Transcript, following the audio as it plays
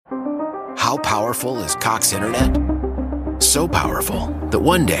How powerful is Cox Internet? So powerful that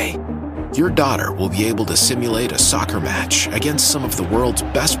one day, your daughter will be able to simulate a soccer match against some of the world's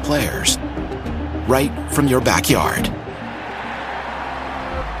best players right from your backyard.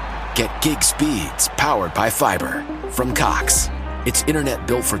 Get gig speeds powered by fiber from Cox. It's internet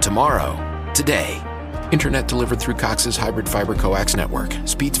built for tomorrow, today. Internet delivered through Cox's hybrid fiber coax network.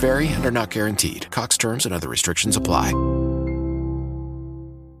 Speeds vary and are not guaranteed. Cox terms and other restrictions apply.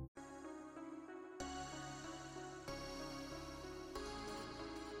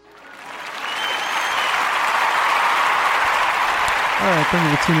 All right, thank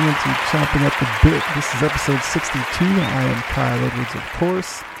you for tuning in to Chompin at the Bit. This is episode 62. I am Kyle Edwards, of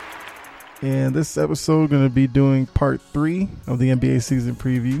course. And this episode, going to be doing part 3 of the NBA season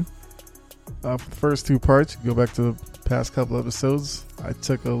preview. For the first 2 parts, go back to the past couple episodes. I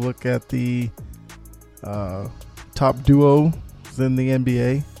took a look at the top duos in the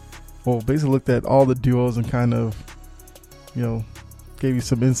NBA. Well, basically looked at all the duos and kind of, gave you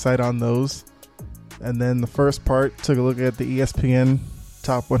some insight on those. And then the first part, took a look at the ESPN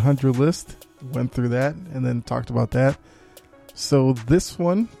top 100 list, went through that, and then talked about that. So this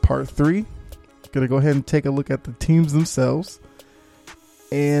one, part 3, going to go ahead and take a look at the teams themselves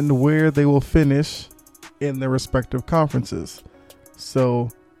and where they will finish in their respective conferences. So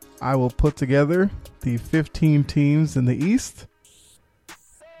I will put together the 15 teams in the East,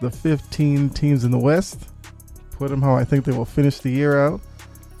 the 15 teams in the West, put them how I think they will finish the year out.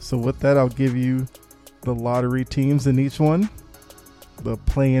 So with that, I'll give you the lottery teams in each one, the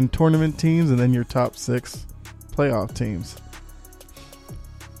play-in tournament teams, and then your top 6 playoff teams.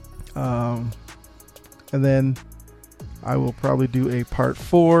 And then I will probably do a part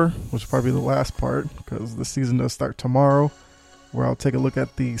 4, which will probably be the last part because the season does start tomorrow, where I'll take a look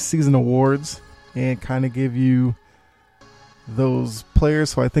at the season awards and kind of give you those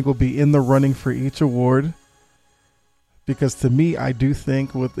players who I think will be in the running for each award. Because to me, I do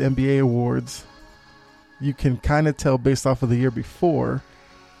think with NBA awards, you can kind of tell based off of the year before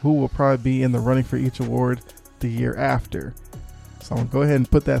who will probably be in the running for each award the year after. So I'm going to go ahead and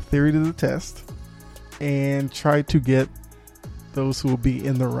put that theory to the test and try to get those who will be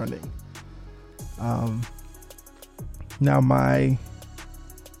in the running. Now my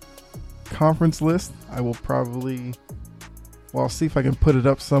conference list, I will probably, I'll see if I can put it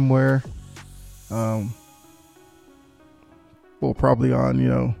up somewhere. Probably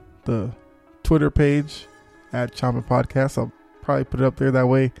on, the Twitter page at Chompin Podcast. I'll probably put it up there. That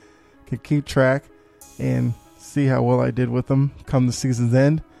way I can keep track and see how well I did with them come the season's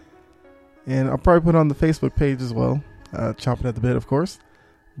end. And I'll probably put it on the Facebook page as well. Chompin at the Bit, of course.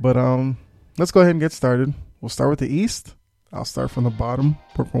 But let's go ahead and get started. We'll start with the East. I'll start from the bottom,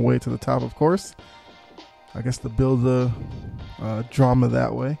 work my way to the top, of course. I guess to build the drama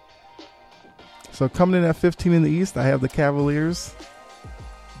that way. So coming in at 15 in the East, I have the Cavaliers.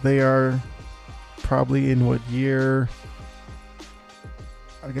 They are probably in what year?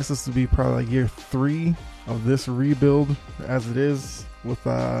 I guess this would be probably like year 3 of this rebuild as it is with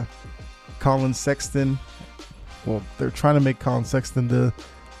Colin Sexton. Well, they're trying to make Colin Sexton the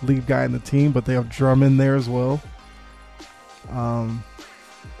lead guy in the team, but they have Drummond there as well.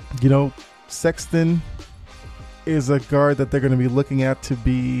 Sexton is a guard that they're going to be looking at to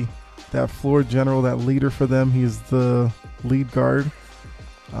be that floor general, that leader for them. He's the lead guard.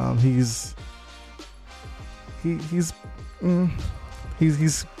 He's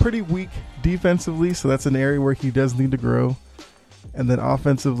pretty weak defensively, so that's an area where he does need to grow. And then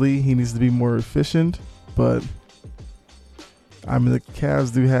offensively, he needs to be more efficient. But the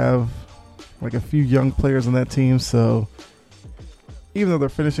Cavs do have like a few young players on that team, so even though they're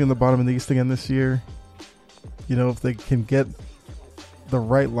finishing in the bottom of the East again this year, if they can get the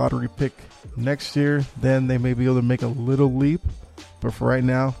right lottery pick next year, then they may be able to make a little leap. But for right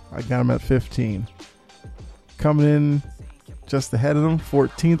now, I got them at 15. Coming in just ahead of them,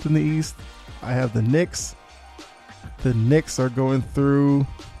 14th in the East, I have the Knicks. The Knicks are going through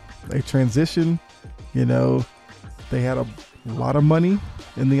a transition. They had a lot of money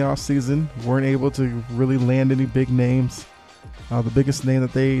in the offseason, weren't able to really land any big names. The biggest name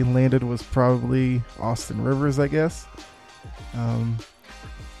that they landed was probably Austin Rivers, I guess.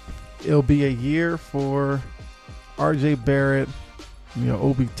 It'll be a year for RJ Barrett,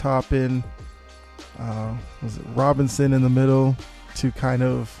 Obi Toppin, Robinson in the middle to kind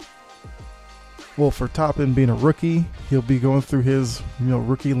of, for Toppin being a rookie, he'll be going through his,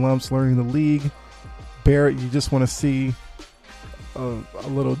 rookie lumps, learning the league. Barrett, you just want to see a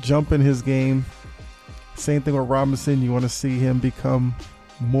little jump in his game. Same thing with Robinson. You want to see him become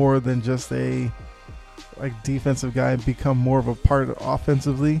more than just a defensive guy and become more of a part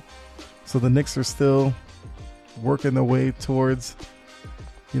offensively. So the Knicks are still working their way towards,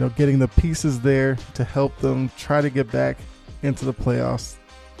 getting the pieces there to help them try to get back into the playoffs.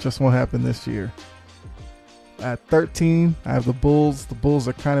 Just won't happen this year. At 13, I have the Bulls. The Bulls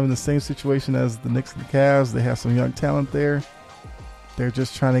are kind of in the same situation as the Knicks and the Cavs. They have some young talent there. They're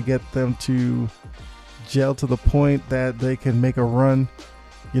just trying to get them to gel to the point that they can make a run.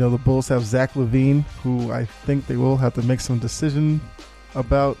 The Bulls have Zach LaVine, who I think they will have to make some decision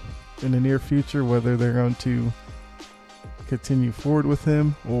about in the near future, whether they're going to continue forward with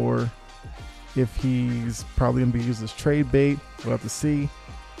him or if he's probably going to be used as trade bait. We'll have to see.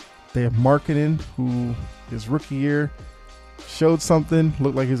 They have Markkanen, who his rookie year showed something,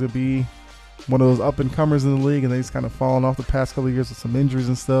 looked like he's going to be one of those up-and-comers in the league, and then he's kind of fallen off the past couple of years with some injuries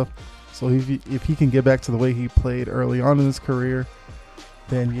and stuff. So if he can get back to the way he played early on in his career,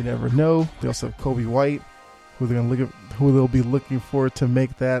 then you never know. They also have Kobe White, who they'll be looking for to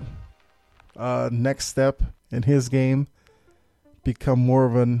make that next step in his game, become more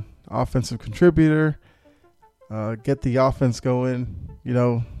of an offensive contributor, get the offense going,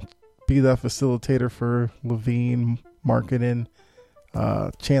 be that facilitator for LaVine, Markkanen,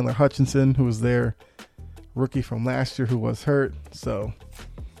 Chandler Hutchinson, who was their rookie from last year who was hurt. So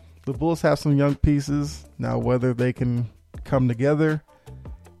the Bulls have some young pieces. Now whether they can come together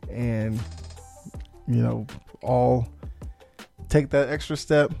and, all take that extra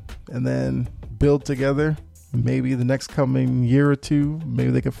step and then build together, maybe the next coming year or two, maybe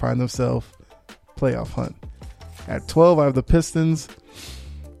they can find themselves playoff hunt. At 12, I have the Pistons.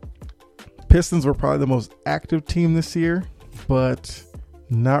 Pistons were probably the most active team this year, but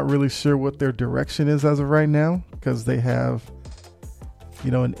not really sure what their direction is as of right now because they have,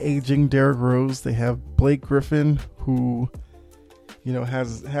 an aging Derrick Rose. They have Blake Griffin, who,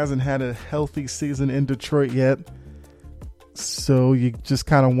 hasn't had a healthy season in Detroit yet. So you just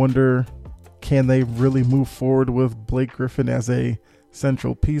kind of wonder, can they really move forward with Blake Griffin as a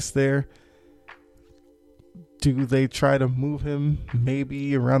central piece there? Do they try to move him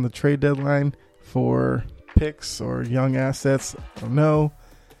maybe around the trade deadline for picks or young assets? I don't know.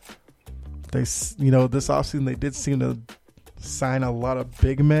 This offseason they did seem to sign a lot of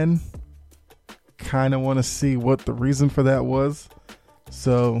big men. Kind of want to see what the reason for that was.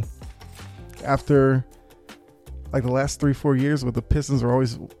 So after the last 3-4 years where the Pistons were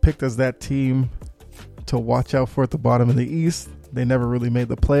always picked as that team to watch out for at the bottom of the East, they never really made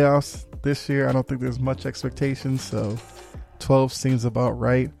the playoffs. This year, I don't think there's much expectation, so 12 seems about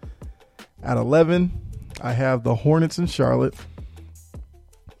right. At 11, I have the Hornets in Charlotte.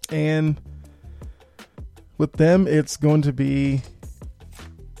 And with them, it's going to be,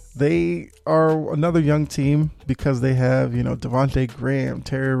 they are another young team because they have, Devontae Graham,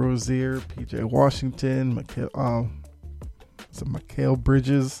 Terry Rozier, PJ Washington, Mikal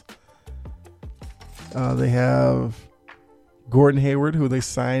Bridges. They have Gordon Hayward, who they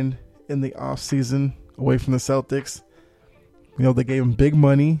signed in the offseason away from the Celtics. They gave him big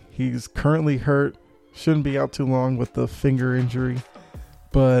money. He's currently hurt. Shouldn't be out too long with the finger injury.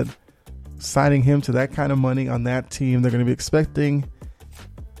 But signing him to that kind of money on that team, they're going to be expecting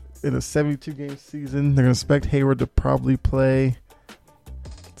in a 72-game season, they're going to expect Hayward to probably play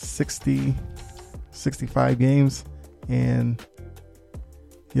 60, 65 games. And,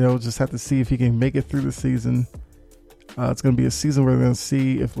 just have to see if he can make it through the season. It's going to be a season where we're going to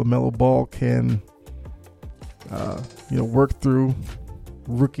see if LaMelo Ball can, work through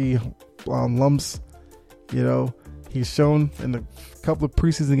rookie lumps. He's shown in the couple of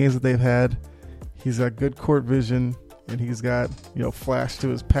preseason games that they've had, he's got good court vision and he's got, flash to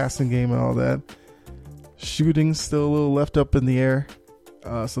his passing game and all that. Shooting still a little left up in the air.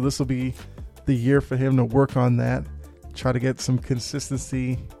 So this will be the year for him to work on that, try to get some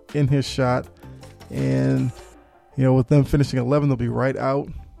consistency in his shot. And with them finishing 11, they'll be right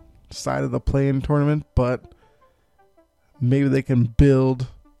outside of the play-in tournament, but maybe they can build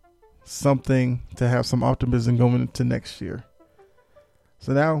something to have some optimism going into next year.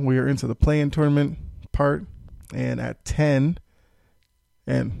 So now we are into the play-in tournament part, and at 10,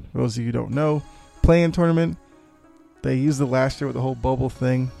 and for those of you who don't know, play-in tournament, they used it last year with the whole bubble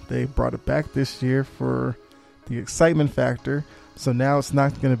thing. They brought it back this year for the excitement factor. So now it's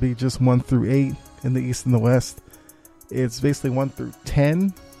not going to be just 1 through 8 in the East and the West. It's basically 1 through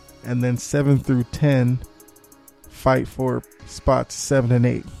 10, and then 7 through 10 fight for spots 7 and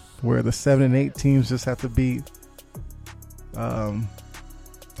 8, where the 7 and 8 teams just have to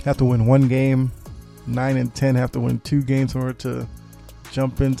win one game. 9 and 10 have to win 2 games in order to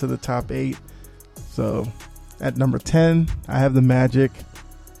jump into the top 8. So at number 10, I have the Magic.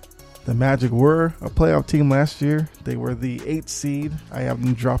 The Magic were a playoff team last year. They were the 8th seed. I have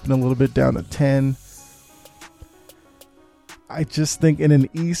them dropping a little bit down to 10. I just think in an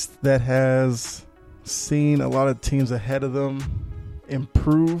East that has seen a lot of teams ahead of them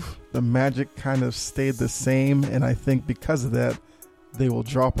improve, the Magic kind of stayed the same, and I think because of that, they will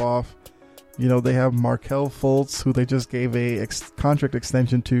drop off. You know, they have Markelle Fultz, who they just gave a contract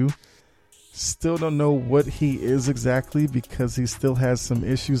extension to. Still don't know what he is exactly because he still has some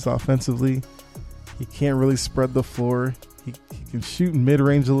issues offensively. He can't really spread the floor. He can shoot in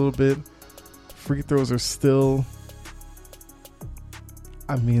mid-range a little bit. Free throws are still...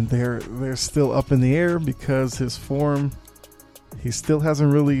 I mean, they're still up in the air because his form, he still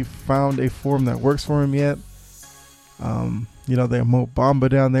hasn't really found a form that works for him yet. You know, they have Mo Bamba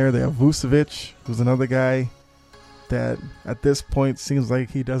down there. They have Vucevic, who's another guy that at this point seems like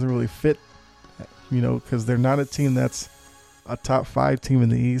he doesn't really fit, you know, because they're not a team that's a top 5 team in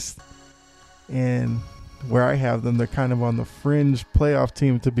the East. And where I have them, they're kind of on the fringe playoff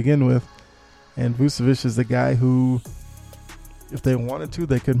team to begin with. And Vucevic is the guy who, if they wanted to,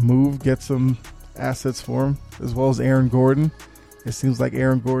 they could get some assets for him, as well as Aaron Gordon. It seems like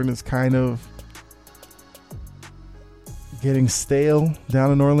Aaron Gordon is kind of getting stale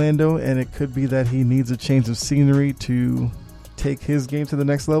down in Orlando, and it could be that he needs a change of scenery to take his game to the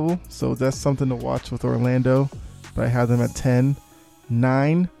next level. So that's something to watch with Orlando. But I have them at 10.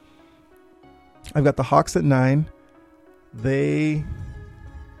 9. I've got the Hawks at 9. They've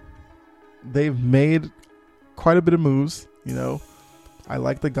made quite a bit of moves. You know, I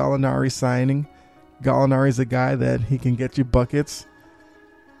like the Gallinari signing. Gallinari's a guy that he can get you buckets.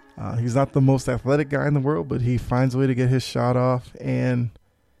 He's not the most athletic guy in the world, but he finds a way to get his shot off, and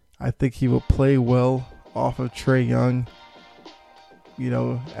I think he will play well off of Trae Young. You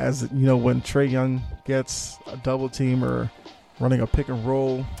know, as you know, when Trae Young gets a double team or running a pick and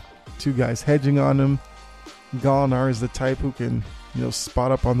roll, 2 guys hedging on him, Gallinari is the type who can, you know,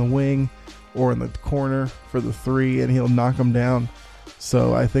 spot up on the wing or in the corner for the 3, and he'll knock them down.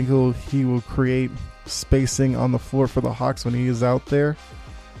 So I think he will create spacing on the floor for the Hawks when he is out there.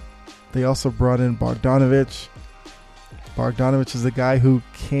 They also brought in Bogdanovic. Bogdanovic is a guy who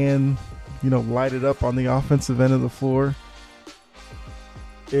can, you know, light it up on the offensive end of the floor.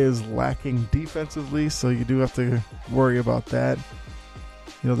 Is lacking defensively, so you do have to worry about that.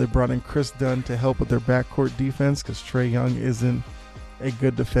 You know, they brought in Chris Dunn to help with their backcourt defense because Trae Young isn't a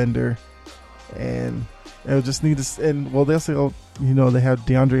good defender. And it'll just need to, and well, they also, you know, they have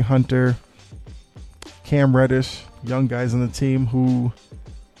DeAndre Hunter, Cam Reddish, young guys on the team who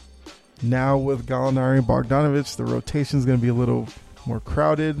now with Gallinari and Bogdanovic, the rotation is going to be a little more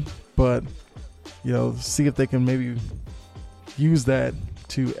crowded, but, you know, see if they can maybe use that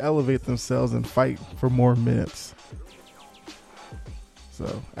to elevate themselves and fight for more minutes.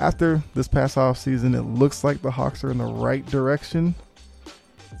 So after this past off season, it looks like the Hawks are in the right direction,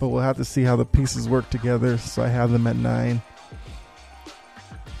 but we'll have to see how the pieces work together. So I have them at 9.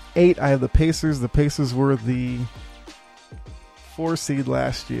 8, I have the Pacers. The Pacers were the 4 seed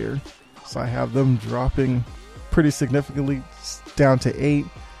last year, so I have them dropping pretty significantly down to 8.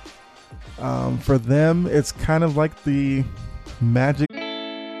 For them, it's kind of like the Magic.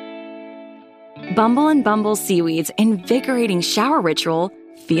 Bumble and Bumble Seaweed's invigorating shower ritual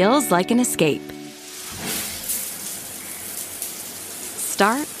feels like an escape.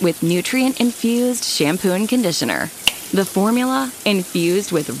 Start with nutrient-infused shampoo and conditioner. The formula,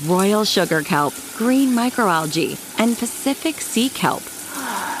 infused with royal sugar kelp, green microalgae, and Pacific sea kelp,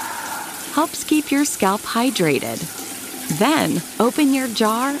 helps keep your scalp hydrated. Then, open your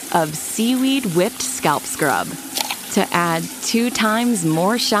jar of Seaweed Whipped Scalp Scrub to add 2 times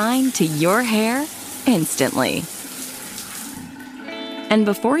more shine to your hair instantly. And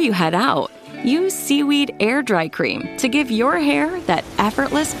before you head out, use Seaweed Air Dry Cream to give your hair that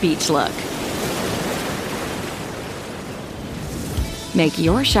effortless beach look. Make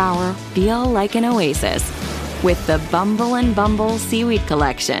your shower feel like an oasis with the Bumble and Bumble Seaweed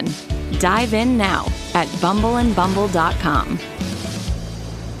Collection. Dive in now at bumbleandbumble.com.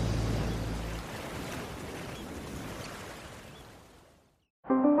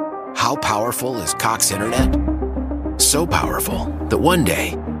 How powerful is Cox Internet? So powerful that one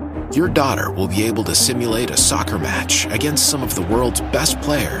day, your daughter will be able to simulate a soccer match against some of the world's best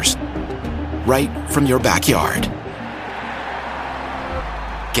players right from your backyard.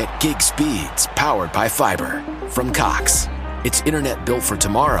 Get gig speeds powered by fiber from Cox. It's internet built for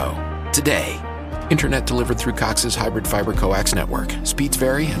tomorrow, today. Internet delivered through Cox's hybrid fiber coax network. Speeds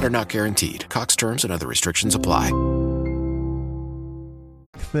vary and are not guaranteed. Cox terms and other restrictions apply.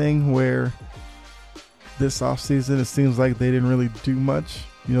 Thing where this offseason it seems like they didn't really do much.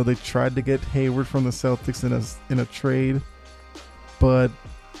 They tried to get Hayward from the Celtics in a trade, but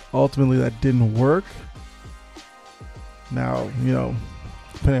ultimately that didn't work. Now,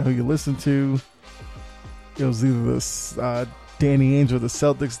 depending on who you listen to, it was either this Danny Ainge or the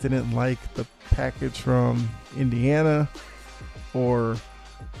Celtics didn't like the package from Indiana, or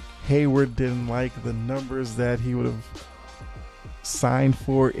Hayward didn't like the numbers that he would have signed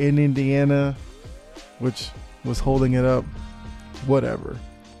for in Indiana, which was holding it up. Whatever.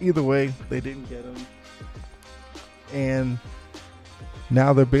 Either way, they didn't get him. And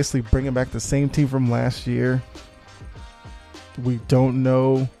now they're basically bringing back the same team from last year. We don't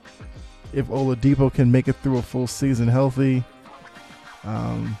know if Oladipo can make it through a full season healthy.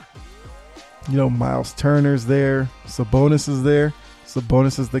 Miles Turner's there. Sabonis is there.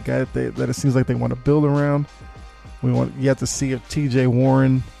 Sabonis is the guy that it seems like they want to build around. You have to see if TJ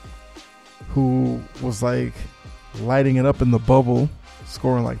Warren, who was like lighting it up in the bubble,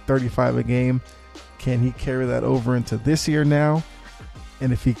 scoring like 35 a game, can he carry that over into this year now?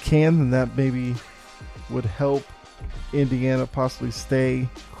 And if he can, then that maybe would help Indiana possibly stay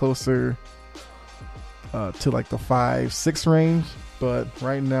closer to like the 5-6 range. But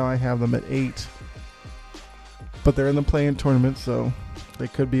right now I have them at 8. But they're in the play-in tournament, so they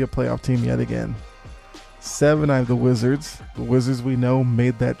could be a playoff team yet again. 7, I have the Wizards. The Wizards, we know,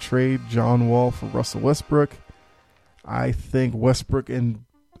 made that trade, John Wall for Russell Westbrook. I think Westbrook and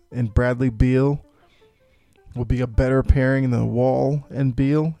Bradley Beal will be a better pairing than Wall and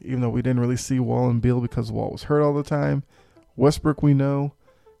Beal, even though we didn't really see Wall and Beal because Wall was hurt all the time. Westbrook, we know,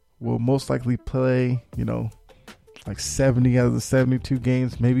 will most likely play, like 70 out of the 72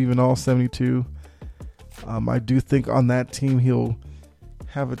 games, maybe even all 72. I do think on that team he'll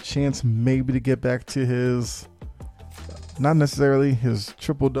have a chance maybe to get back to his, not necessarily his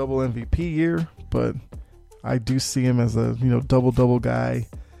triple-double MVP year, but I do see him as a double-double guy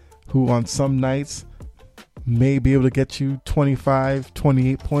who on some nights may be able to get you 25,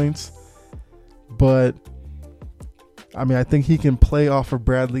 28 points. But I think he can play off of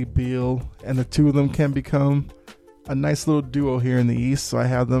Bradley Beal, and the two of them can become a nice little duo here in the East. So I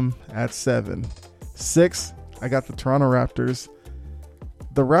have them at 7. 6, I got the Toronto Raptors.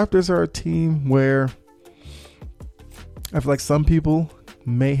 The Raptors are a team where I feel like some people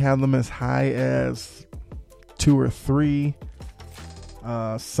may have them as high as 2 or 3.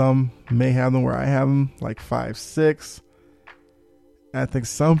 Some may have them where I have them like 5, 6. I think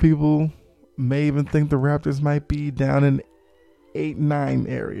some people may even think the Raptors might be down in 8, 9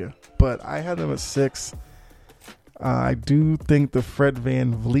 area, but I have them at 6. I do think the Fred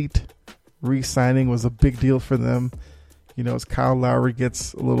VanVleet re-signing was a big deal for them. As Kyle Lowry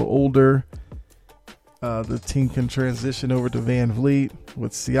gets a little older, the team can transition over to VanVleet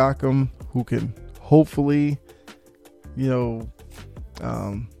with Siakam, who can hopefully,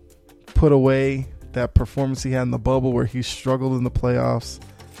 put away that performance he had in the bubble where he struggled in the playoffs.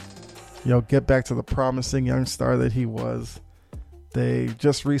 Get back to the promising young star that he was. They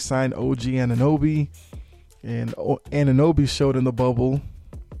just re-signed OG Anunoby, and Anunoby showed in the bubble,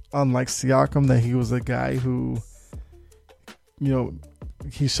 unlike Siakam, that he was a guy who,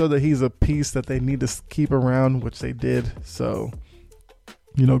 he showed that he's a piece that they need to keep around, which they did. So,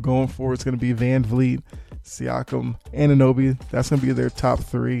 going forward, it's going to be VanVleet, Siakam, Anunoby. That's going to be their top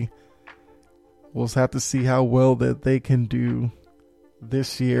 3. We'll just have to see how well that they can do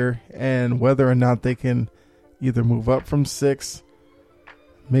this year and whether or not they can either move up from 6,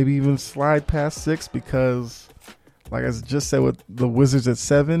 maybe even slide past 6, because like I just said with the Wizards at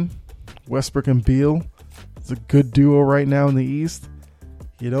 7, Westbrook and Beal, it's a good duo right now in the East.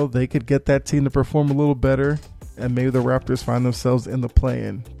 They could get that team to perform a little better, and maybe the Raptors find themselves in the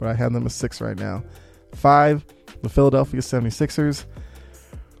play-in, but I have them at 6 right now. 5, the Philadelphia 76ers.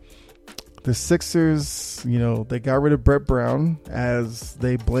 The Sixers, they got rid of Brett Brown as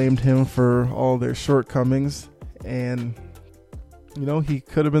they blamed him for all their shortcomings. And, he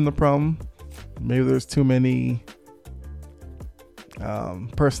could have been the problem. Maybe there's too many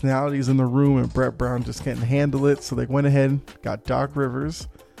personalities in the room and Brett Brown just can't handle it. So they went ahead and got Doc Rivers,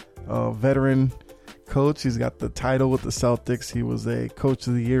 a veteran coach. He's got the title with the Celtics. He was a coach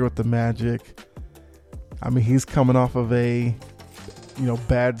of the year with the Magic. He's coming off of a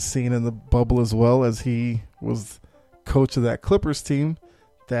bad scene in the bubble, as well as he was coach of that Clippers team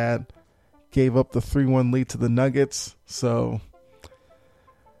that gave up the 3-1 lead to the Nuggets. So,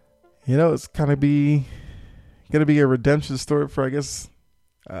 it's kind of going to be a redemption story for, I guess,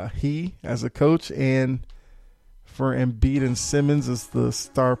 he as a coach, and for Embiid and Simmons as the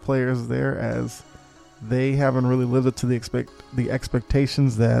star players there, as they haven't really lived up to the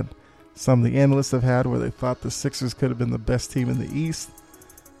expectations that some of the analysts have had, where they thought the Sixers could have been the best team in the East.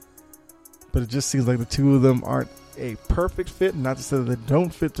 but it just seems like the two of them aren't a perfect fit. Not to say that they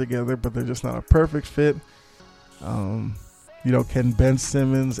don't fit together, but they're just not a perfect fit. Can Ben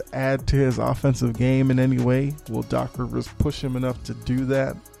Simmons add to his offensive game in any way? Will Doc Rivers push him enough to do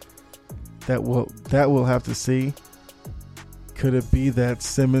that? That we'll have to see. Could it be that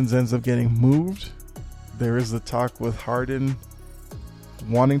Simmons ends up getting moved? There is the talk with Harden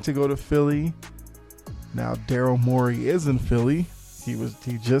wanting to go to Philly. Now Daryl Morey is in Philly.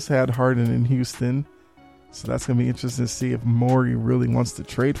 He just had Harden in Houston. So that's going to be interesting to see if Morey really wants to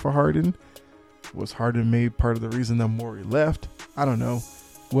trade for Harden. Was Harden made part of the reason that Morey left? I don't know.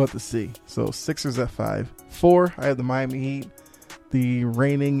 We'll have to see. So Sixers at 5. 4, I have the Miami Heat, the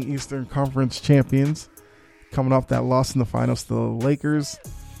reigning Eastern Conference champions, coming off that loss in the finals to the Lakers.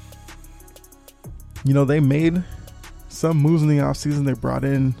 They made some moves in the offseason. They brought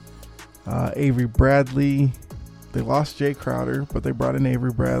in Avery Bradley. They lost Jay Crowder, but they brought in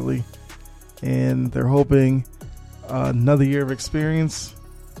Avery Bradley. And they're hoping another year of experience.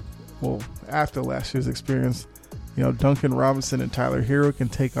 Well, after last year's experience, Duncan Robinson and Tyler Hero can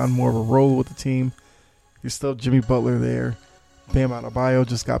take on more of a role with the team. You still have Jimmy Butler there. Bam Adebayo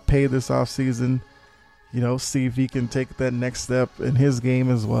just got paid this offseason. See if he can take that next step in his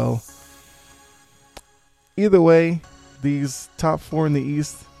game as well. Either way, these top 4 in the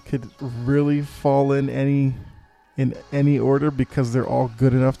East could really fall in any order because they're all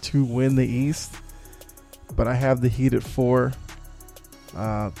good enough to win the East. But I have the Heat at 4.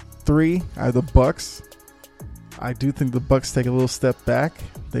 3, I have the Bucks. I do think the Bucks take a little step back.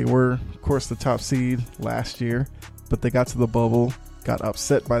 They were, of course, the top seed last year, but they got to the bubble, got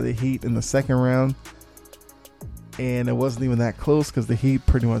upset by the Heat in the second round, and it wasn't even that close because the Heat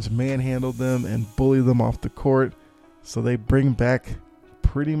pretty much manhandled them and bullied them off the court. So they bring back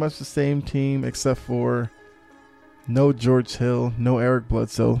pretty much the same team except for no George Hill, no Eric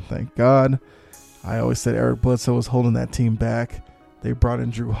Bledsoe, thank God. I always said Eric Bledsoe was holding that team back. They brought in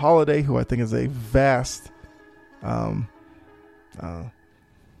Drew Holiday, who I think is a vast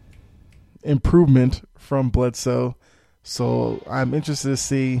improvement from Bledsoe. So I'm interested to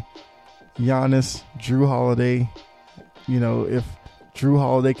see Giannis, Drew Holiday, if Drew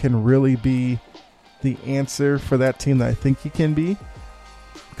Holiday can really be the answer for that team that I think he can be.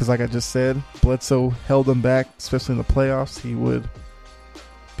 Because like I just said, Bledsoe held them back, especially in the playoffs. He would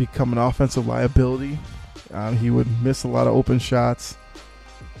become an offensive liability. He would miss a lot of open shots.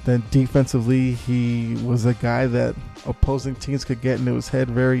 Then defensively, he was a guy that opposing teams could get into his head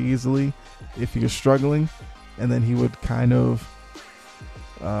very easily if he was struggling. And then he would kind of,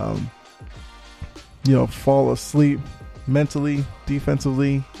 fall asleep mentally,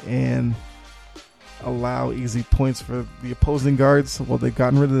 defensively, and allow easy points for the opposing guards. Well, they've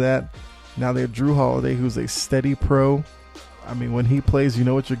gotten rid of that. Now they have Drew Holiday, who's a steady pro. I mean, when he plays, you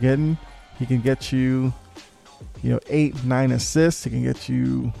know what you're getting. He can get you, 8, 9 assists. He can get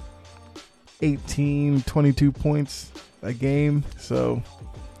you 18, 22 points a game. So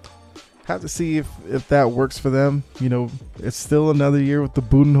have to see if that works for them. It's still another year with the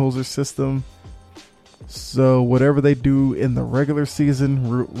Budenholzer system. So whatever they do in the regular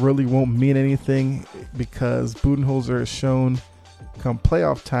season really won't mean anything because Budenholzer has shown come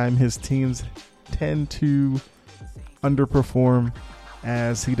playoff time, his teams tend to underperform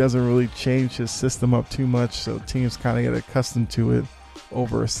as he doesn't really change his system up too much. So teams kind of get accustomed to it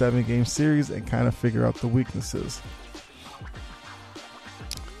over a 7-game series and kind of figure out the weaknesses.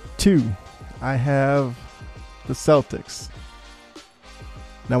 2, I have the Celtics.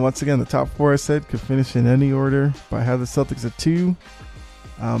 Now, once again, the top 4 I said could finish in any order, but I have the Celtics at 2.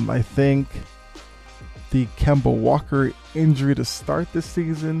 I think the Kemba Walker injury to start this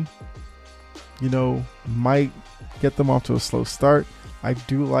season, might get them off to a slow start. I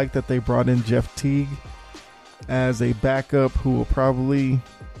do like that they brought in Jeff Teague as a backup who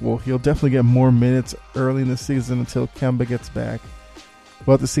he'll definitely get more minutes early in the season until Kemba gets back.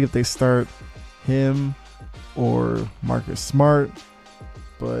 We'll have to see if they start him or Marcus Smart.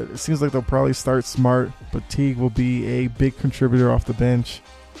 But it seems like they'll probably start Smart, but Teague will be a big contributor off the bench,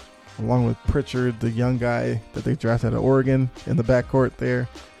 along with Pritchard, the young guy that they drafted out of Oregon in the backcourt there.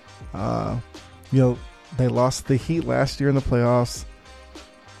 They lost the Heat last year in the playoffs.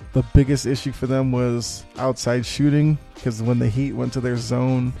 The biggest issue for them was outside shooting because when the Heat went to their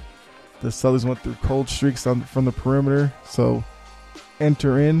zone, the Celtics went through cold streaks from the perimeter. So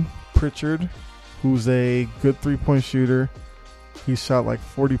enter in Pritchard, who's a good three-point shooter. He shot like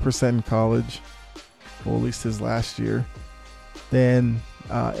 40% in college, well, at least his last year. Then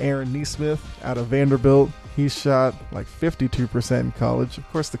Aaron Nesmith out of Vanderbilt, he shot like 52% in college. Of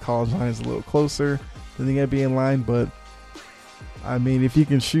course, the college line is a little closer than the NBA line, but I mean, if you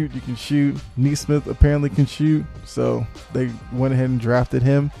can shoot, you can shoot. Neesmith apparently can shoot, so they went ahead and drafted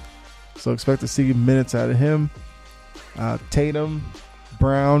him. So expect to see minutes out of him. Tatum,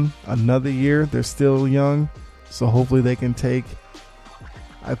 Brown, another year. They're still young, so hopefully they can take.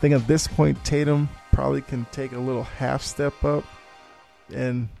 I think at this point, Tatum probably can take a little half step up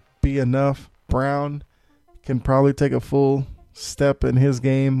and be enough. Brown can probably take a full step in his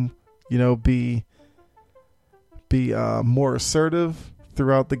game, be more assertive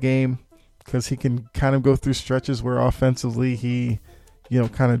throughout the game, because he can kind of go through stretches where offensively he,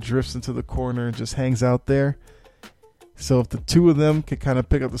 kind of drifts into the corner and just hangs out there. So if the two of them could kind of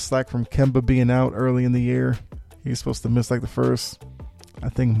pick up the slack from Kemba being out early in the year, he's supposed to miss like the first, I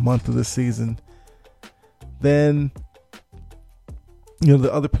think, month of the season. Then,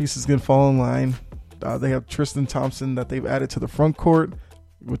 the other pieces can fall in line. They have Tristan Thompson that they've added to the front court,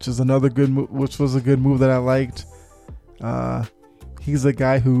 which is another good move, which was a good move that I liked. He's a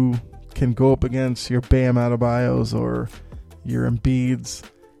guy who can go up against your Bam Adebayos or your Embiids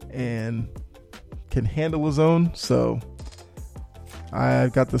and can handle his own. So I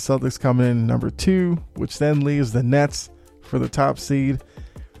got the Celtics coming in number 2, which then leaves the Nets for the top seed.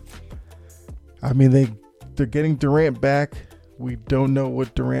 I mean, they're getting Durant back. We don't know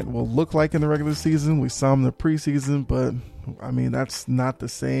what Durant will look like in the regular season. We saw him in the preseason, but I mean, that's not the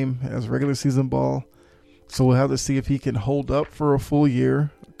same as regular season ball. So we'll have to see if he can hold up for a full year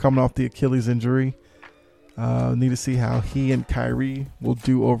coming off the Achilles injury. Need to see how he and Kyrie will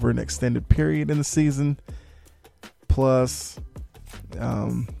do over an extended period in the season. Plus,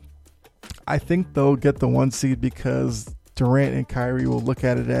 I think they'll get the 1 seed because Durant and Kyrie will look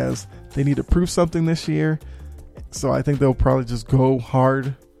at it as they need to prove something this year. So I think they'll probably just go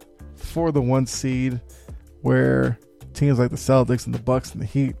hard for the 1 seed, where teams like the Celtics and the Bucks and the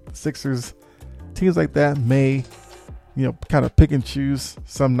Heat, the Sixers, teams like that may, kind of pick and choose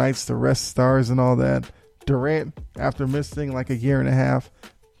some nights to rest stars and all that. Durant, after missing like a year and a half,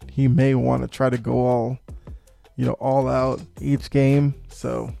 he may want to try to go all out each game.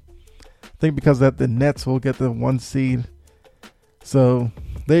 So I think because of that, the Nets will get the 1 seed. So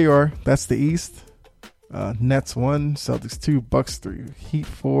there you are. That's the East. Nets 1, Celtics 2, Bucks 3, Heat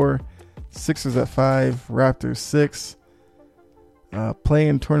 4, Sixers at 5, Raptors 6.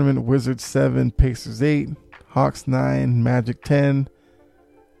 Play-in tournament, Wizards 7, Pacers 8, Hawks 9, Magic 10.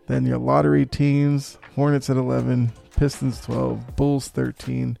 Then your lottery teams, Hornets at 11, Pistons 12, Bulls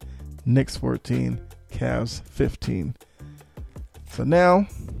 13, Knicks 14, Cavs 15. So now,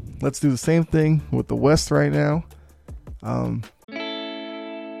 let's do the same thing with the West right now.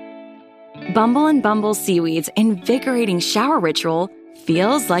 Bumble and Bumble Seaweed's invigorating shower ritual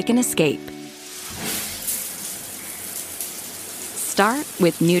feels like an escape. Start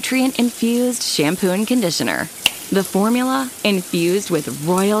with nutrient-infused shampoo and conditioner. The formula, infused with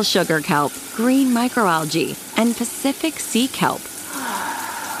royal sugar kelp, green microalgae, and Pacific sea kelp,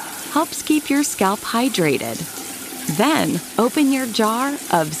 helps keep your scalp hydrated. Then, open your jar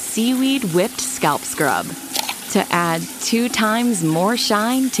of Seaweed Whipped Scalp Scrub to add 2 times more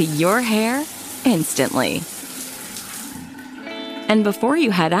shine to your hair instantly. And before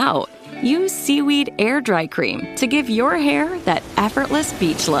you head out, use Seaweed Air Dry Cream to give your hair that effortless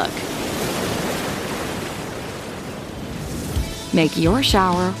beach look. Make your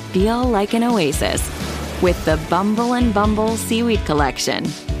shower feel like an oasis with the Bumble and Bumble Seaweed Collection.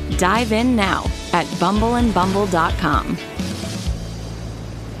 Dive in now at bumbleandbumble.com.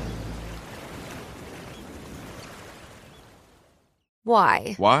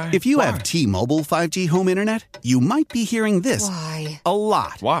 Why? Why? If you Why? have T-Mobile 5G home internet, you might be hearing this Why? a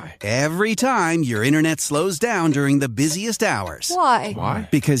lot. Why? Every time your internet slows down during the busiest hours. Why? Why?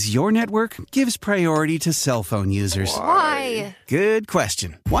 Because your network gives priority to cell phone users. Why? Good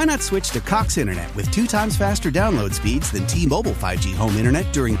question. Why not switch to Cox Internet with 2 times faster download speeds than T-Mobile 5G home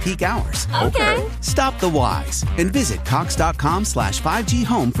internet during peak hours? Okay. Stop the whys and visit cox.com/5G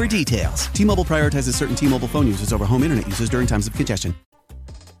home for details. T-Mobile prioritizes certain T-Mobile phone users over home internet users during times of congestion.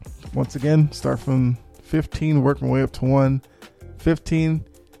 Once again, start from 15, work my way up to 1. 15,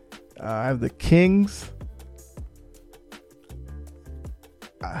 I have the Kings.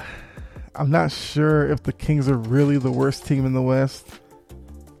 I'm not sure if the Kings are really the worst team in the West,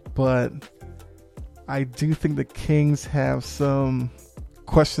 but I do think the Kings have some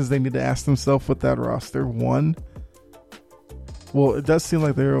questions they need to ask themselves with that roster. One, well, it does seem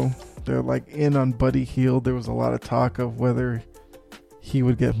like they're like in on Buddy Hield. There was a lot of talk of whether he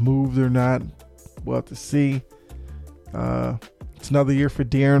would get moved or not. We'll have to see. It's another year for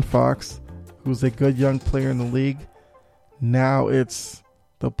De'Aaron Fox, who's a good young player in the league. Now it's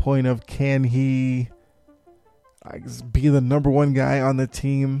the point of, can he be the number one guy on the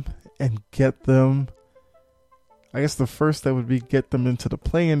team and get them. I guess the first step would be get them into the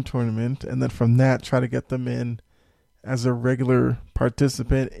play-in tournament, and then from that try to get them in as a regular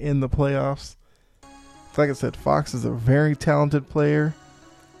participant in the playoffs. Like I said, Fox is a very talented player,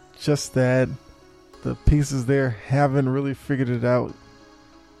 just that the pieces there haven't really figured it out.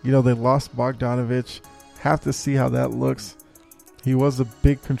 You know, they lost Bogdanovich. Have to see how that looks. He was a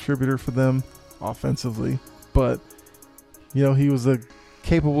big contributor for them offensively, but you know, he was a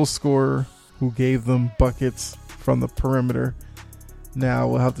capable scorer who gave them buckets from the perimeter. Now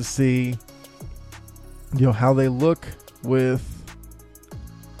we'll have to see, you know, how they look with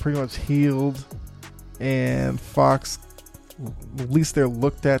pretty much Hield and Fox. At least they're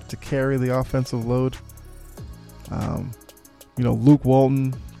looked at to carry the offensive load. You know, Luke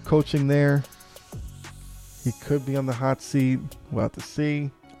Walton coaching there. He could be on the hot seat. We'll have to see.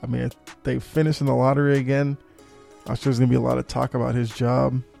 I mean, if they finish in the lottery again, I'm sure there's going to be a lot of talk about his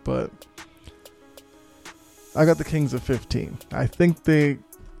job, but I got the Kings at 15. I think they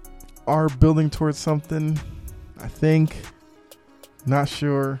are building towards something. I think. Not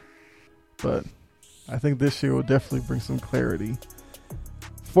sure, but I think this year will definitely bring some clarity.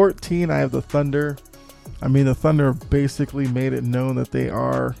 14, I have the Thunder. I mean, the Thunder basically made it known that they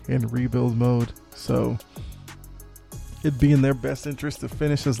are in rebuild mode, so it'd be in their best interest to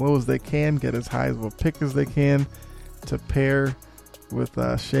finish as low as they can, get as high of a pick as they can, to pair with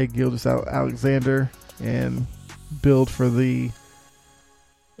Shai Gilgeous-Alexander and build for the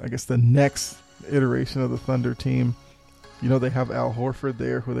next iteration of the Thunder team. You know, they have Al Horford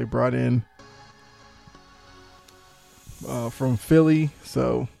there, who they brought in from Philly,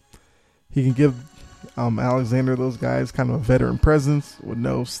 so he can give Alexander, those guys, kind of a veteran presence with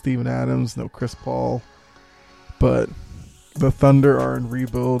no Steven Adams, no Chris Paul, but the Thunder are in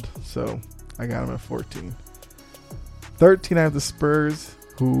rebuild, so I got them at 14. 13, I have the Spurs,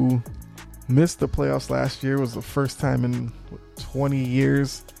 who missed the playoffs last year. It was the first time in 20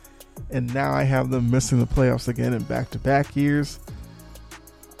 years, and now I have them missing the playoffs again in back-to-back years.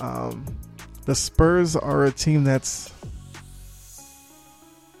 The Spurs are a team that's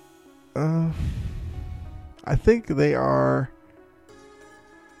I think they're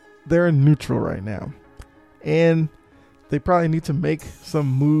in neutral right now, and they probably need to make some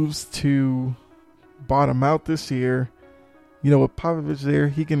moves to bottom out this year. You know, with Popovich there,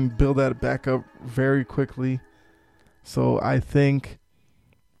 he can build that back up very quickly. So I think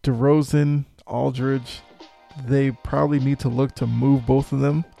DeRozan, Aldridge, they probably need to look to move both of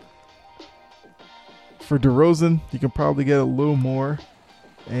them. For DeRozan, you can probably get a little more.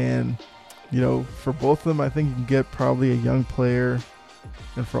 And, you know, for both of them, I think you can get probably a young player.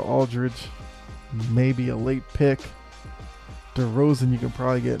 And for Aldridge, maybe a late pick. DeRozan, you can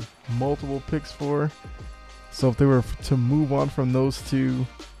probably get multiple picks for. So if they were to move on from those two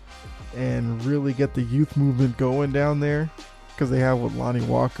and really get the youth movement going down there, because they have with Lonnie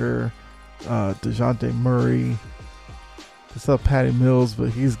Walker, DeJounte Murray, it's up Patty Mills, but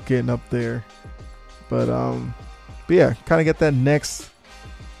he's getting up there. But yeah, kind of get that next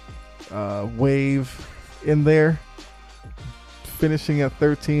wave in there. Finishing at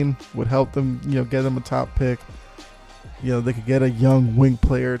 13 would help them, you know, get them a top pick. You know, they could get a young wing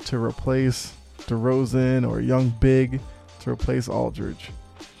player to replace DeRozan, or a young big to replace Aldridge.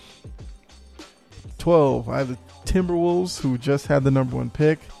 12, I have the Timberwolves, who just had the number one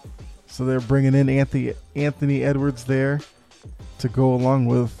pick. So they're bringing in Anthony Edwards there to go along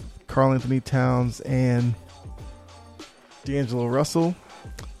with Karl Anthony Towns and D'Angelo Russell.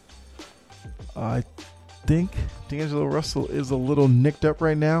 I think D'Angelo Russell is a little nicked up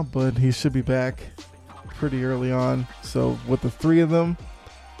right now, but he should be back pretty early on. So with the three of them,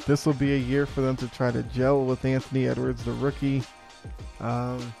 this will be a year for them to try to gel with Anthony Edwards, the rookie.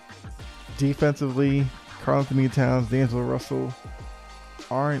 Defensively, Karl Anthony Towns, D'Angelo Russell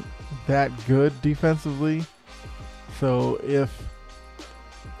aren't that good defensively. So if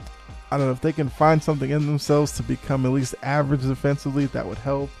they can find something in themselves to become at least average defensively, that would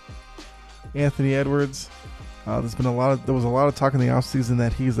help. Anthony Edwards, there was a lot of talk in the offseason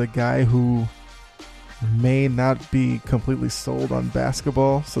that he's a guy who may not be completely sold on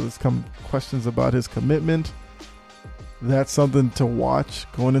basketball, so there's questions about his commitment. That's something to watch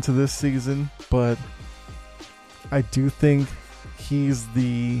going into this season, but I do think he's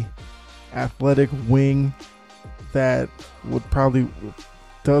the athletic wing that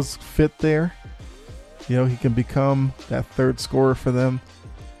does fit there. You know, he can become that third scorer for them.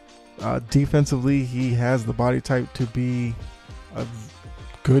 Defensively, he has the body type to be a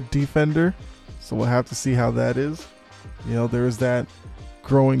good defender. So we'll have to see how that is. You know, there's that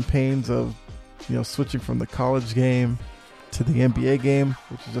growing pains of switching from the college game to the NBA game,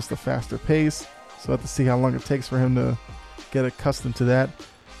 which is just a faster pace. So I have to see how long it takes for him to get accustomed to that.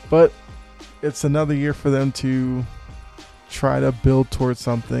 But it's another year for them to try to build towards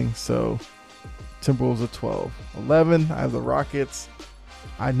something. So Timberwolves at 12. 11, I have the Rockets.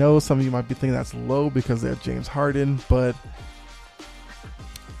 I know some of you might be thinking that's low because they have James Harden, but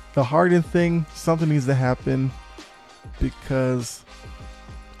the Harden thing, something needs to happen, because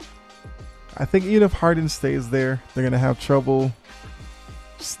I think even if Harden stays there, they're going to have trouble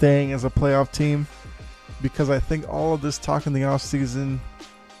staying as a playoff team, because I think all of this talk in the offseason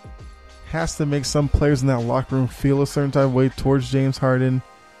has to make some players in that locker room feel a certain type of way towards James Harden,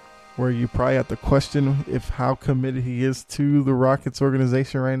 where you probably have to question how committed he is to the Rockets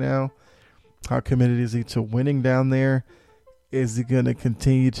organization right now. How committed is he to winning down there? Is he going to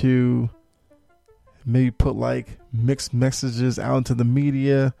continue to maybe put like mixed messages out into the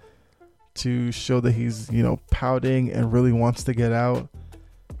media to show that he's, pouting and really wants to get out?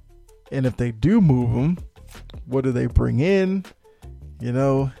 And if they do move him, what do they bring in?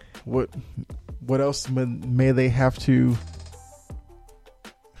 What else may they have to?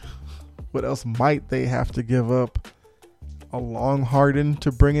 What else might they have to give up along Harden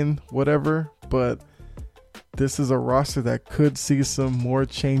to bring in whatever? But this is a roster that could see some more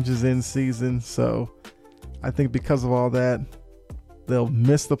changes in season. So I think because of all that, they'll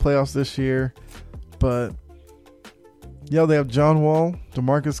miss the playoffs this year. But they have John Wall,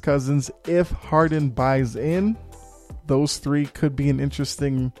 DeMarcus Cousins. If Harden buys in, those three could be an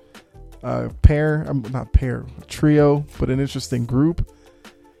interesting trio, but an interesting group.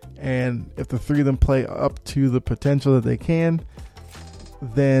 And if the three of them play up to the potential that they can,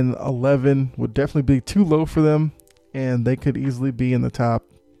 then 11 would definitely be too low for them, and they could easily be in the top,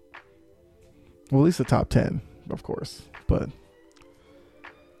 at least the top 10, of course. But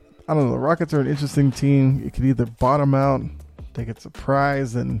I don't know. The Rockets are an interesting team. It could either bottom out, they could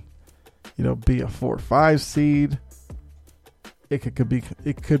surprise and, be a 4 or 5 seed. It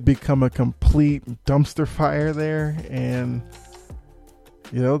could become a complete dumpster fire there, and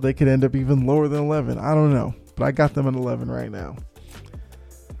they could end up even lower than 11. I don't know, but I got them at 11 right now.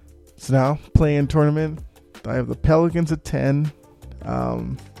 So now, play-in tournament, I have the Pelicans at 10.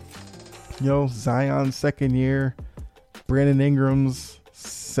 Zion's second year. Brandon Ingram's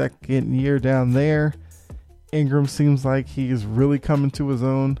second year down there. Ingram seems like he is really coming to his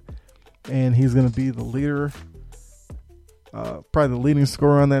own, and he's going to be the leader, probably the leading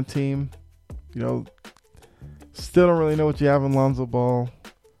scorer on that team. Still don't really know what you have in Lonzo Ball.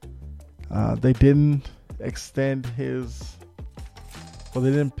 They didn't extend his... Well,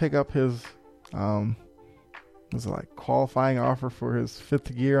 they didn't pick up his qualifying offer for his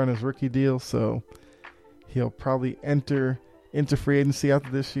 5th year on his rookie deal, so he'll probably enter into free agency after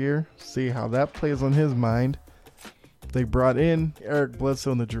this year. See how that plays on his mind. They brought in Eric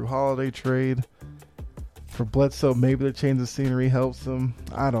Bledsoe in the Drew Holiday trade. For Bledsoe, maybe the change of scenery helps him.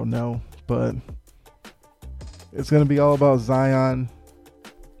 I don't know, but it's going to be all about Zion,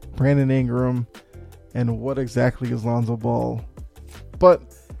 Brandon Ingram, and what exactly is Lonzo Ball. But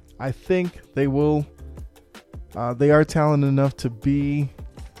I think they will. They are talented enough to be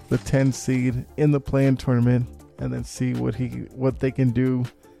the 10 seed in the play-in tournament, and then see what they can do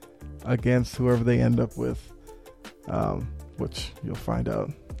against whoever they end up with, which you'll find out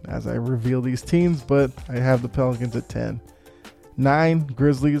as I reveal these teams. But I have the Pelicans at 10. 9,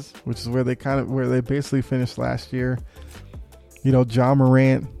 Grizzlies, which is where they basically finished last year. John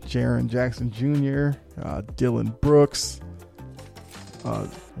Morant, Jaren Jackson Jr., Dylan Brooks,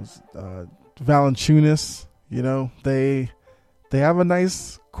 Valanciunas. They have a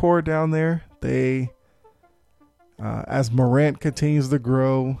nice core down there. They, as Morant continues to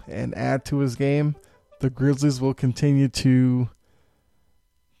grow and add to his game, the Grizzlies will continue to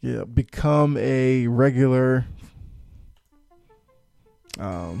become a regular.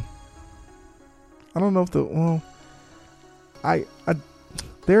 I don't know if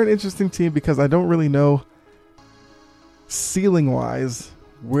they're an interesting team because I don't really know ceiling wise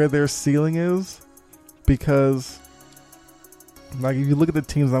where their ceiling is, because if you look at the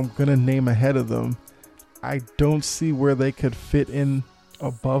teams I'm going to name ahead of them, I don't see where they could fit in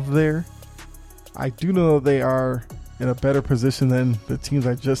above there. I do know they are in a better position than the teams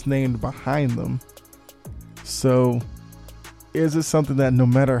I just named behind them. So is it something that no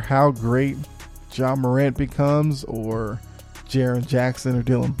matter how great John Morant becomes, or Jaren Jackson or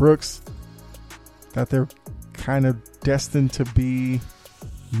Dylan Brooks, that they're kind of destined to be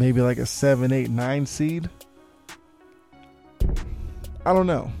maybe like a 7, 8, 9 seed? I don't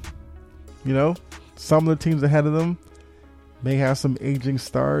know. Some of the teams ahead of them may have some aging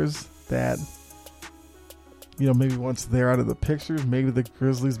stars that maybe once they're out of the picture, maybe the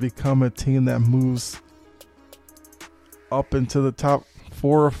Grizzlies become a team that moves up into the top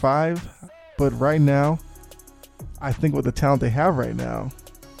 4 or 5. But right now, I think with the talent they have right now,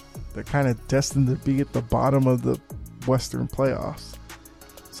 they're kind of destined to be at the bottom of the Western playoffs.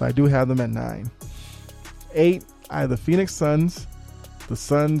 So I do have them at 9. 8, I have the Phoenix Suns. The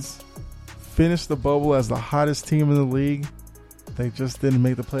Suns finished the bubble as the hottest team in the league. They just didn't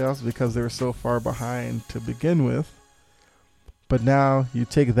make the playoffs because they were so far behind to begin with. But now you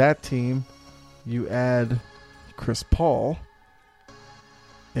take that team, you add Chris Paul,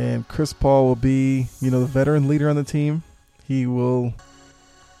 and Chris Paul will be, the veteran leader on the team. He will,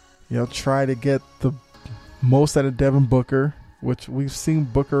 try to get the most out of Devin Booker, which we've seen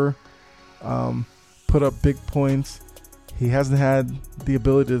Booker put up big points. He hasn't had the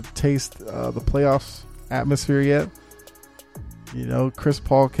ability to taste the playoffs atmosphere yet. Chris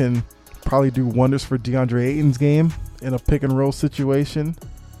Paul can probably do wonders for DeAndre Ayton's game in a pick and roll situation.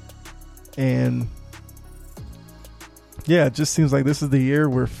 And yeah, it just seems like this is the year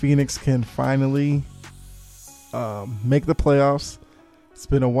where Phoenix can finally make the playoffs. It's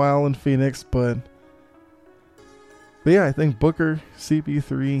been a while in Phoenix, but yeah, I think Booker,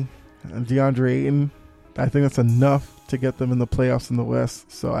 CP3, and DeAndre Ayton, I think that's enough to get them in the playoffs in the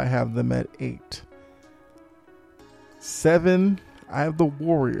West. So I have them at 8. 7, I have the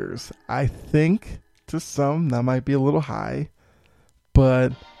Warriors. I think to some that might be a little high,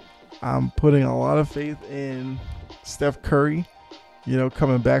 but I'm putting a lot of faith in Steph Curry,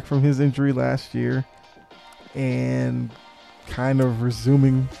 coming back from his injury last year and kind of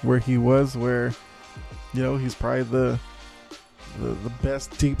resuming where he was, where, he's probably the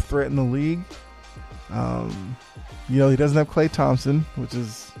best deep threat in the league. He doesn't have Klay Thompson, which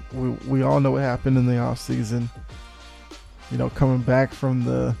is, we all know what happened in the offseason. Coming back from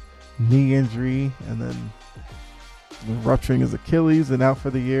the knee injury and then rupturing his Achilles and out for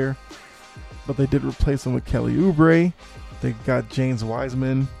the year. But they did replace him with Kelly Oubre. They got James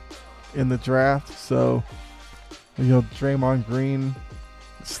Wiseman in the draft. So, Draymond Green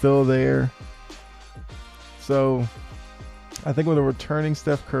still there. So, I think with a returning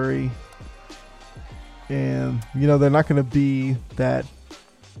Steph Curry, and, they're not going to be that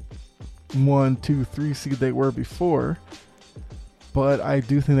 1, 2, 3 seed they were before. But I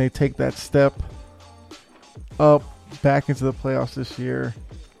do think they take that step up back into the playoffs this year.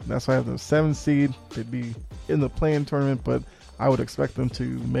 That's why I have them 7 seed. They'd be in the play-in tournament, but I would expect them to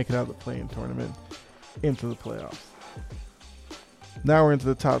make it out of the play-in tournament into the playoffs. Now we're into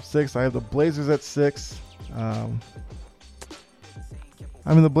the top 6. I have the Blazers at 6.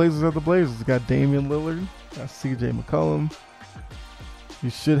 The Blazers are the Blazers. You got Damian Lillard, got CJ McCollum. You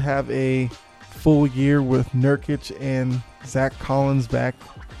should have a full year with Nurkic and Zach Collins back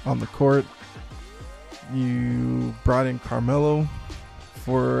on the court. You brought in Carmelo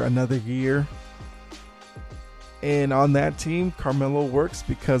for another year. And on that team, Carmelo works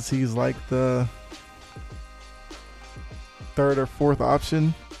because he's like the 3rd or 4th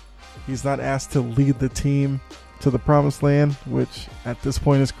option. He's not asked to lead the team to the promised land, which at this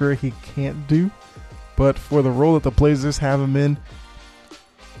point in his career he can't do. But for the role that the Blazers have him in,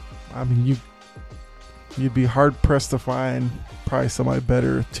 you'd be hard pressed to find probably somebody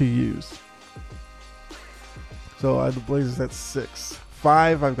better to use. So I have the Blazers at 6.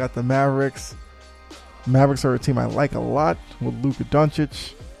 5, I've got the Mavericks. Mavericks are a team I like a lot with Luka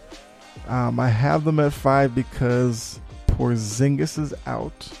Doncic. I have them at 5 because Porzingis is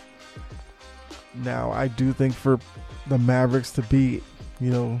out. Now, I do think for the Mavericks to be,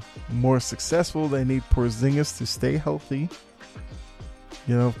 more successful, they need Porzingis to stay healthy.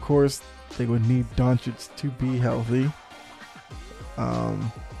 Of course, they would need Doncic to be healthy.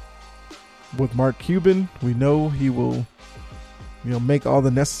 With Mark Cuban, we know he will, make all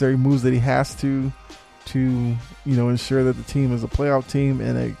the necessary moves that he has to ensure that the team is a playoff team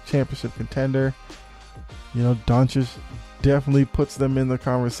and a championship contender. Doncic definitely puts them in the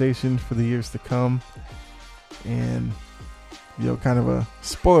conversation for the years to come. And, kind of a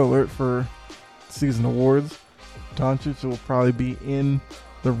spoiler alert for season awards. Doncic will probably be in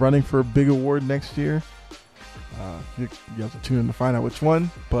the running for a big award next year. You have to tune in to find out which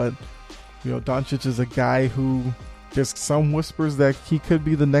one. But, Doncic is a guy who, there's some whispers that he could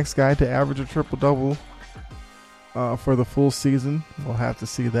be the next guy to average a triple-double for the full season. We'll have to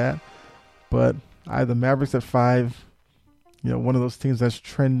see that. But I have the Mavericks at 5. One of those teams that's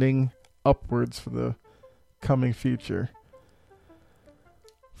trending upwards for the coming future.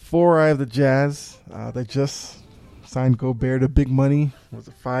 4, I have the Jazz. They just signed Gobert to big money. Was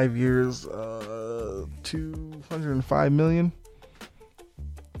it 5 years, $205 million?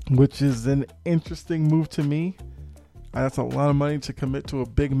 which is an interesting move to me. That's a lot of money to commit to a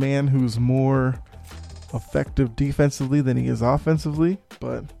big man who's more effective defensively than he is offensively.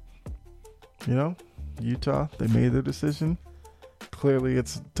 But, Utah, they made their decision. Clearly,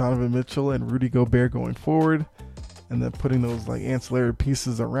 it's Donovan Mitchell and Rudy Gobert going forward, and then putting those like ancillary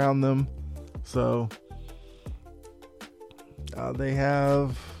pieces around them. So they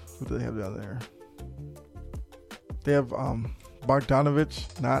have, who do they have down there? They have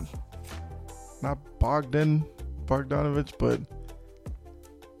Bogdanovich, not Bogdanovich, but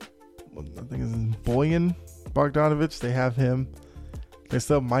I think it's Bojan Bogdanovich. They have him. They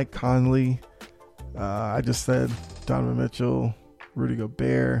still have Mike Conley. I just said Donovan Mitchell, Rudy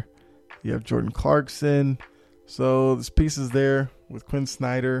Gobert. You have Jordan Clarkson. So there's pieces there with Quinn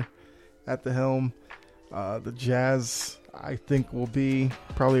Snyder at the helm. The Jazz, I think, will be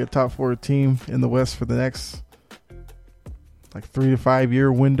probably a top 4 team in the West for the next 3 to 5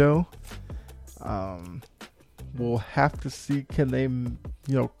 year window. We'll have to see, can they,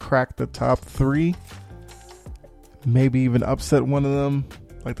 crack the top 3, maybe even upset one of them,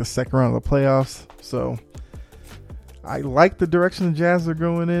 like the second round of the playoffs. So I like the direction the Jazz are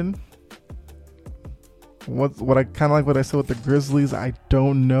going in. What I kind of like what I said with the Grizzlies, I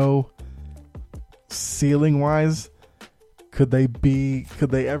don't know ceiling wise, could they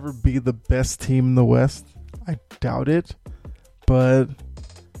ever be the best team in the West? I doubt it. But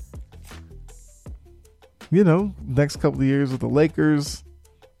next couple of years with the Lakers,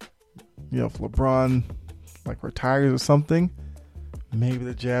 if LeBron retires or something, maybe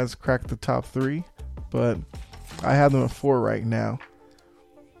the Jazz crack the top 3. But I have them at 4 right now.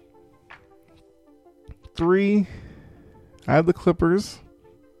 3, I have the Clippers.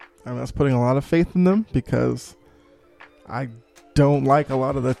 I was putting a lot of faith in them because I don't like a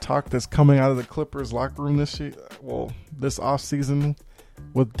lot of the talk that's coming out of the Clippers locker room this year. Well, this offseason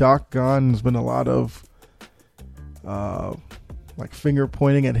with Doc gone, there's been a lot of finger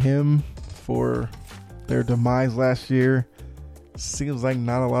pointing at him for their demise last year. Seems like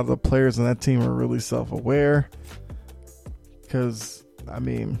not a lot of the players on that team are really self-aware. Because,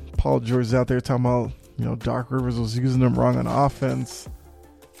 Paul George is out there talking about, Doc Rivers was using them wrong on offense,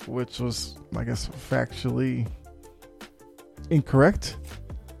 which was, I guess, factually incorrect.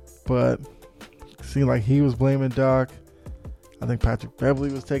 But it seemed like he was blaming Doc. I think Patrick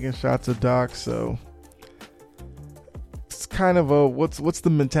Beverly was taking shots at Doc. So it's kind of what's the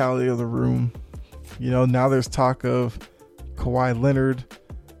mentality of the room? Now there's talk of Kawhi Leonard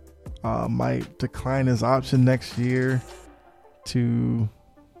might decline his option next year to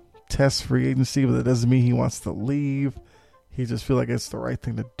test free agency, but that doesn't mean he wants to leave. He just feel like it's the right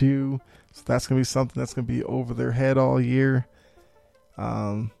thing to do. So that's going to be something that's going to be over their head all year.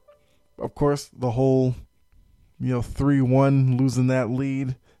 Of course, the whole, 3-1 losing that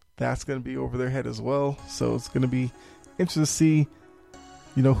lead, that's going to be over their head as well. So it's going to be interesting to see,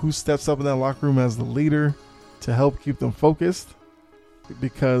 who steps up in that locker room as the leader to help keep them focused.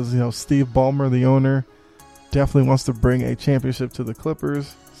 Because, Steve Ballmer, the owner, definitely wants to bring a championship to the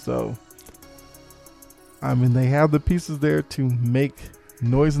Clippers. So, they have the pieces there to make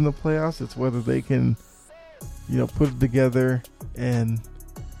noise in the playoffs. It's whether they can, put it together and,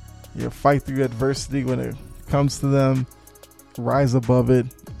 fight through adversity when it comes to them, rise above it,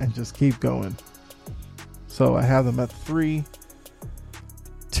 and just keep going. So I have them at 3.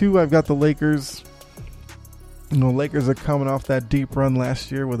 2, I've got the Lakers. Lakers are coming off that deep run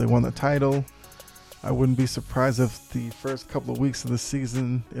last year where they won the title. I wouldn't be surprised if the first couple of weeks of the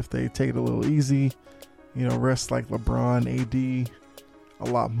season, if they take it a little easy, rest like LeBron, AD,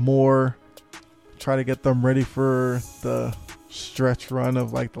 a lot more. Try to get them ready for the stretch run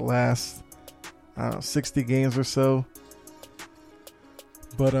of the last, 60 games or so.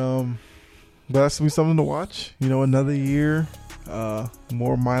 But that's going to be something to watch. Another year,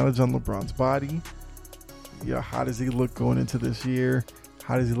 more mileage on LeBron's body. How does he look going into this year?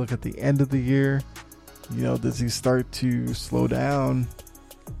 How does he look at the end of the year? Does he start to slow down?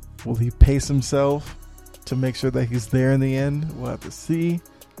 Will he pace himself to make sure that he's there in the end? We'll have to see.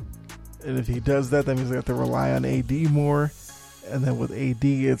 And if he does that, that means they have to rely on AD more. And then with AD,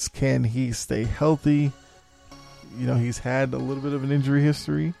 it's can he stay healthy? He's had a little bit of an injury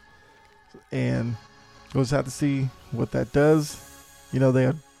history. And we'll just have to see what that does.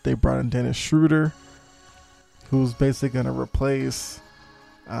 They brought in Dennis Schroeder, who's basically going to replace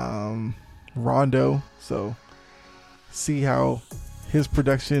Rondo. So see how his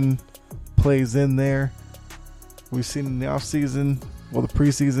production plays in there. We've seen in the offseason, the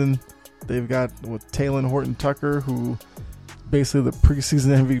preseason, they've got with Talen Horton-Tucker, who basically the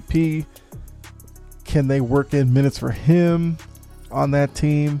preseason MVP. Can they work in minutes for him? on that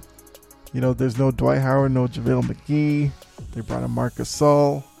team. There's no Dwight Howard, no JaVale McGee. They brought in Marc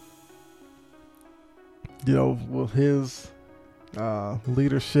Gasol. With his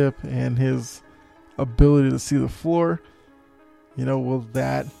leadership and his ability to see the floor, will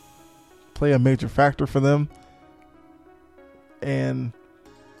that play a major factor for them? And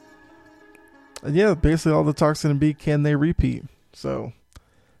yeah, basically all the talk's going to be, can they repeat? So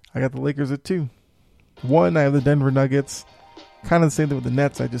I got the Lakers at 2. 1, I have the Denver Nuggets. Kind of the same thing with the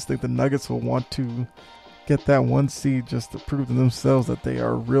Nets. I just think the Nuggets will want to get that 1 seed just to prove to themselves that they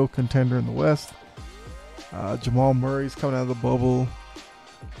are a real contender in the West. Jamal Murray's coming out of the bubble,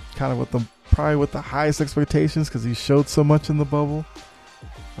 kind of probably with the highest expectations because he showed so much in the bubble.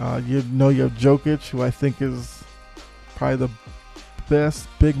 You have Jokic, who I think is probably the best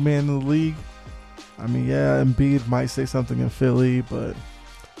big man in the league. I mean, yeah, Embiid might say something in Philly, but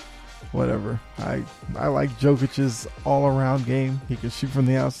whatever. I like Jokic's all-around game. He can shoot from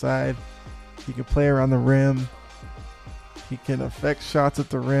the outside. He can play around the rim. He can affect shots at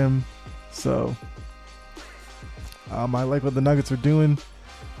the rim. So I like what the Nuggets are doing.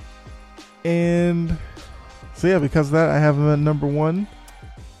 And so yeah, because of that, I have them at number 1.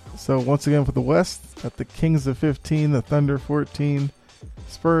 So once again for the West, at the Kings at 15, the Thunder 14,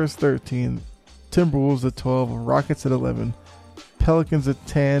 Spurs 13, Timberwolves at 12, Rockets at 11, Pelicans at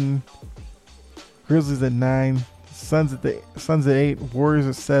 10, Grizzlies at 9, Suns at 8, Warriors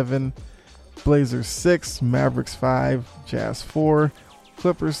at 7, Blazers 6, Mavericks 5, Jazz 4,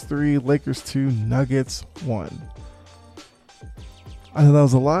 Clippers 3, Lakers 2, Nuggets 1. I know that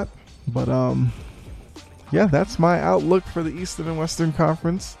was a lot, but yeah, that's my outlook for the Eastern and Western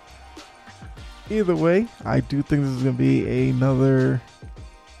Conference. Either way, I do think this is going to be another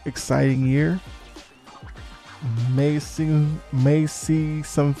exciting year. May see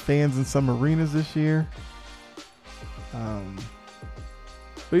some fans in some arenas this year.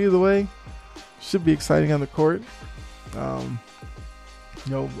 But either way, should be exciting on the court.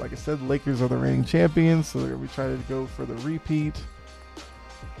 Like I said, the Lakers are the reigning champions, so they're going to be trying to go for the repeat.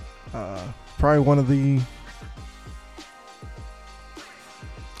 Probably one of the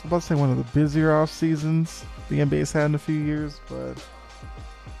busier off seasons the NBA's had in a few years, but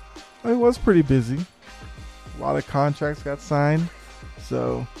it was pretty busy. A lot of contracts got signed,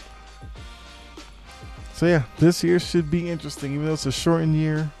 so yeah, this year should be interesting, even though it's a shortened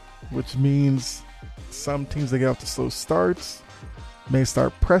year, which means some teams that get off to slow starts may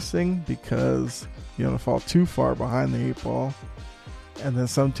start pressing because you don't fall too far behind the 8 ball. And then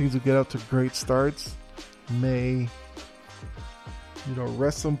some teams who get out to great starts may,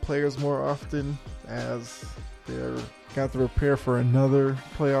 rest some players more often as they're got to prepare for another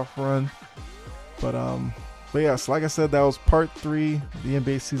playoff run. But yes, like I said, that was part 3 of the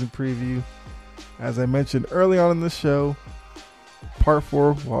NBA season preview. As I mentioned early on in the show, part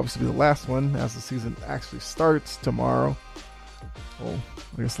 4 will obviously be the last one as the season actually starts tomorrow. Well,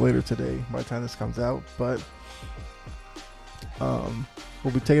 I guess later today by the time this comes out. But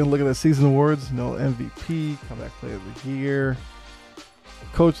we'll be taking a look at the season awards, MVP, comeback player of the year,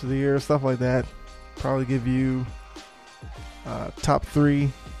 coach of the year, stuff like that. Probably give you top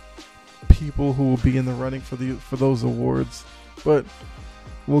 3 people who will be in the running for those awards. But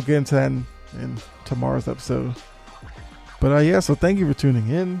we'll get into that in tomorrow's episode. But yeah, so thank you for tuning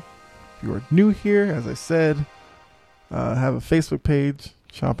in. If you are new here, as I said, have a Facebook page,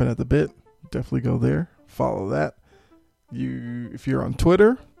 Chompin at the Bit. Definitely go there, follow that. If you're on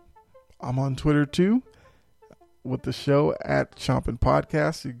Twitter, I'm on Twitter too, with the show at Chompin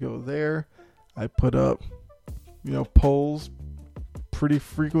Podcast. You go there. I put up, polls pretty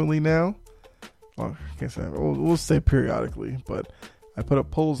frequently now. Well, I can't say we'll say periodically, but I put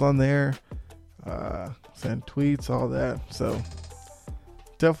up polls on there, send tweets, all that. So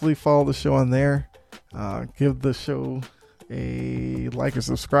definitely follow the show on there. Give the show a like or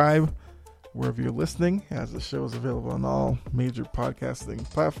subscribe wherever you're listening, as the show is available on all major podcasting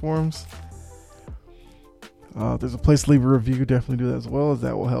platforms. There's a place to leave a review. Definitely do that as well, as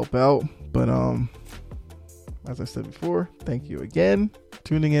that will help out. But as I said before, thank you again for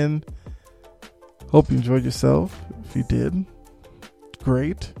tuning in. Hope you enjoyed yourself. If you did,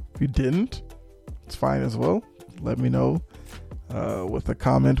 great. If you didn't, it's fine as well. Let me know with a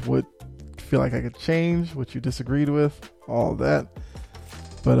comment what you feel like I could change, what you disagreed with, all of that.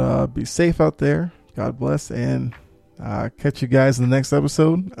 But be safe out there. God bless. And catch you guys in the next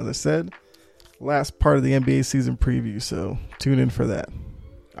episode. As I said, last part of the NBA season preview. So tune in for that.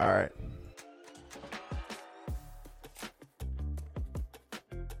 All right.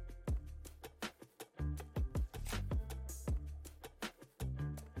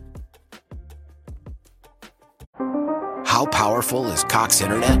 How powerful is Cox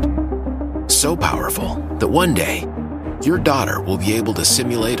Internet? So powerful that one day, your daughter will be able to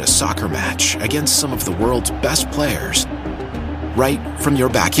simulate a soccer match against some of the world's best players right from your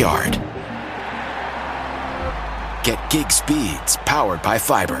backyard. Get gig speeds powered by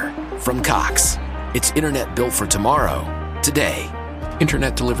fiber from Cox. It's internet built for tomorrow, today.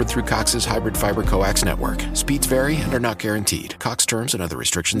 Internet delivered through Cox's hybrid fiber coax network. Speeds vary and are not guaranteed. Cox terms and other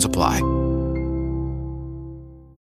restrictions apply.